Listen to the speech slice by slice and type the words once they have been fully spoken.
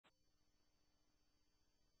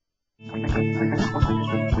Alright,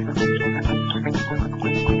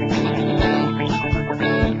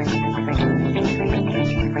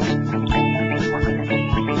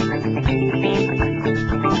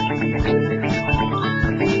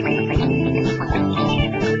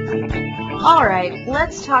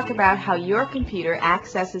 let's talk about how your computer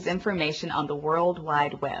accesses information on the World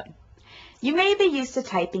Wide Web. You may be used to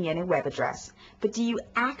typing in a web address, but do you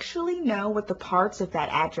actually know what the parts of that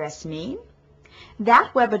address mean?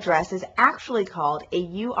 That web address is actually called a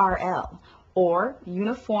URL, or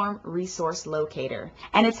Uniform Resource Locator,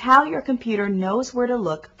 and it's how your computer knows where to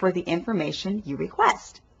look for the information you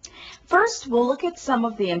request. First, we'll look at some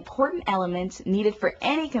of the important elements needed for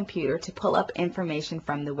any computer to pull up information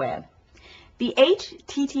from the web. The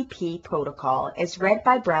HTTP protocol is read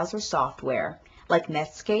by browser software, like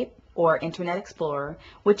Netscape or Internet Explorer,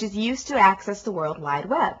 which is used to access the World Wide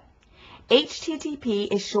Web. HTTP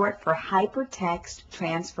is short for Hypertext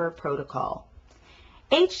Transfer Protocol.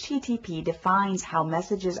 HTTP defines how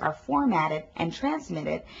messages are formatted and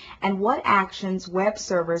transmitted and what actions web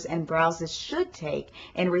servers and browsers should take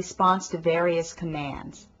in response to various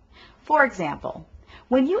commands. For example,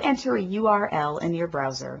 when you enter a URL in your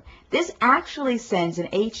browser, this actually sends an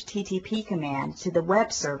HTTP command to the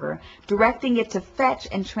web server directing it to fetch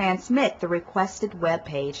and transmit the requested web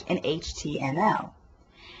page in HTML.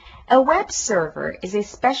 A web server is a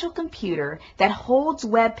special computer that holds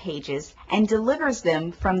web pages and delivers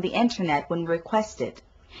them from the internet when requested.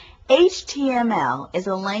 HTML is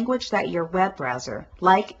a language that your web browser,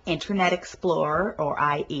 like Internet Explorer or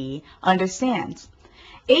IE, understands.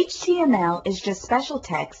 HTML is just special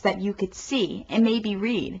text that you could see and maybe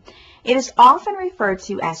read. It is often referred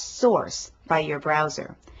to as source by your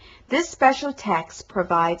browser. This special text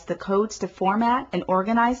provides the codes to format and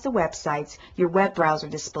organize the websites your web browser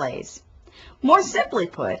displays. More simply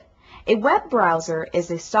put, a web browser is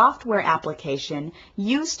a software application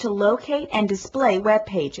used to locate and display web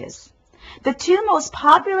pages. The two most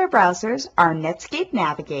popular browsers are Netscape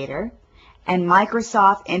Navigator and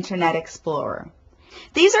Microsoft Internet Explorer.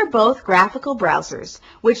 These are both graphical browsers,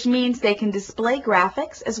 which means they can display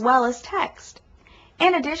graphics as well as text.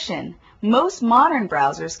 In addition, most modern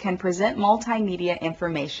browsers can present multimedia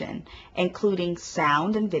information, including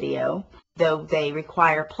sound and video, though they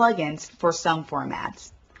require plugins for some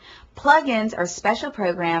formats. Plugins are special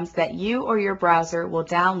programs that you or your browser will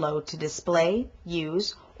download to display,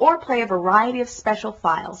 use, or play a variety of special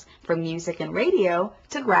files, from music and radio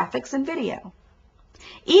to graphics and video.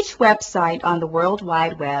 Each website on the World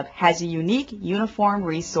Wide Web has a unique Uniform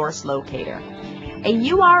Resource Locator. A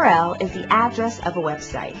URL is the address of a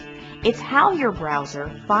website. It's how your browser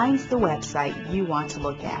finds the website you want to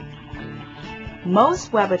look at.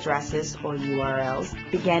 Most web addresses, or URLs,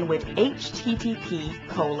 begin with http://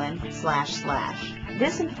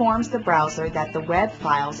 This informs the browser that the web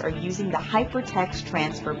files are using the Hypertext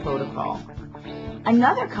Transfer Protocol.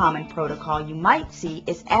 Another common protocol you might see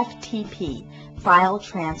is FTP, File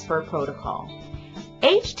Transfer Protocol.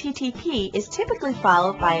 HTTP is typically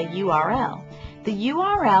followed by a URL. The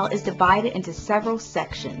URL is divided into several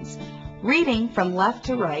sections. Reading from left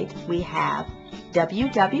to right, we have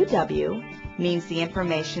www, means the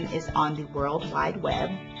information is on the World Wide Web,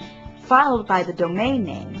 followed by the domain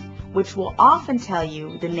name, which will often tell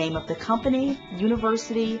you the name of the company,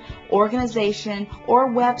 university, organization, or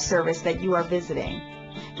web service that you are visiting.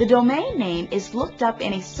 The domain name is looked up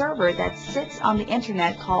in a server that sits on the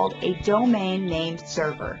internet called a domain name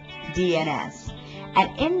server, DNS.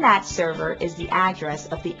 And in that server is the address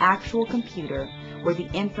of the actual computer where the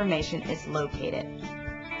information is located.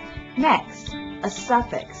 Next, a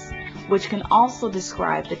suffix, which can also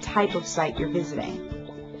describe the type of site you're visiting.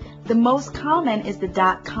 The most common is the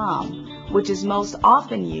 .com, which is most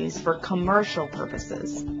often used for commercial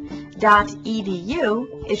purposes. .edu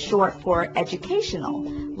is short for educational,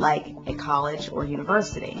 like a college or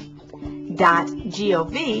university.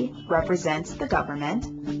 .gov represents the government.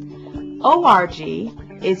 .org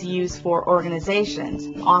is used for organizations,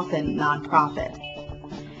 often nonprofit.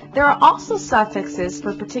 There are also suffixes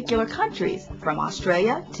for particular countries, from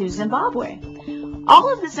Australia to Zimbabwe.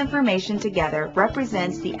 All of this information together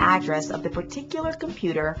represents the address of the particular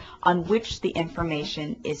computer on which the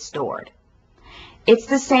information is stored. It's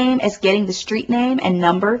the same as getting the street name and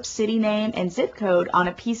number, city name, and zip code on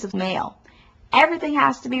a piece of mail. Everything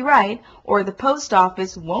has to be right, or the post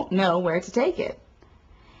office won't know where to take it.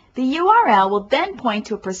 The URL will then point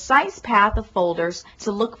to a precise path of folders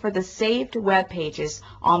to look for the saved web pages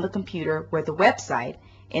on the computer where the website,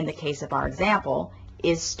 in the case of our example,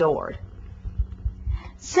 is stored.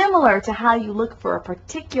 Similar to how you look for a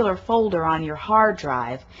particular folder on your hard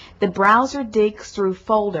drive, the browser digs through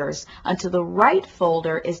folders until the right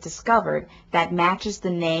folder is discovered that matches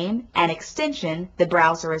the name and extension the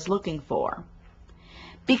browser is looking for.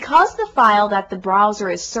 Because the file that the browser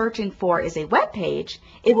is searching for is a web page,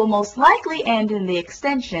 it will most likely end in the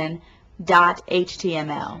extension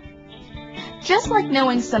 .html. Just like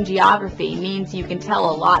knowing some geography means you can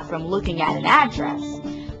tell a lot from looking at an address,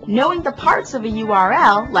 knowing the parts of a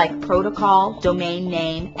URL like protocol, domain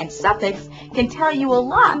name, and suffix can tell you a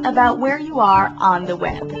lot about where you are on the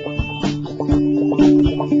web.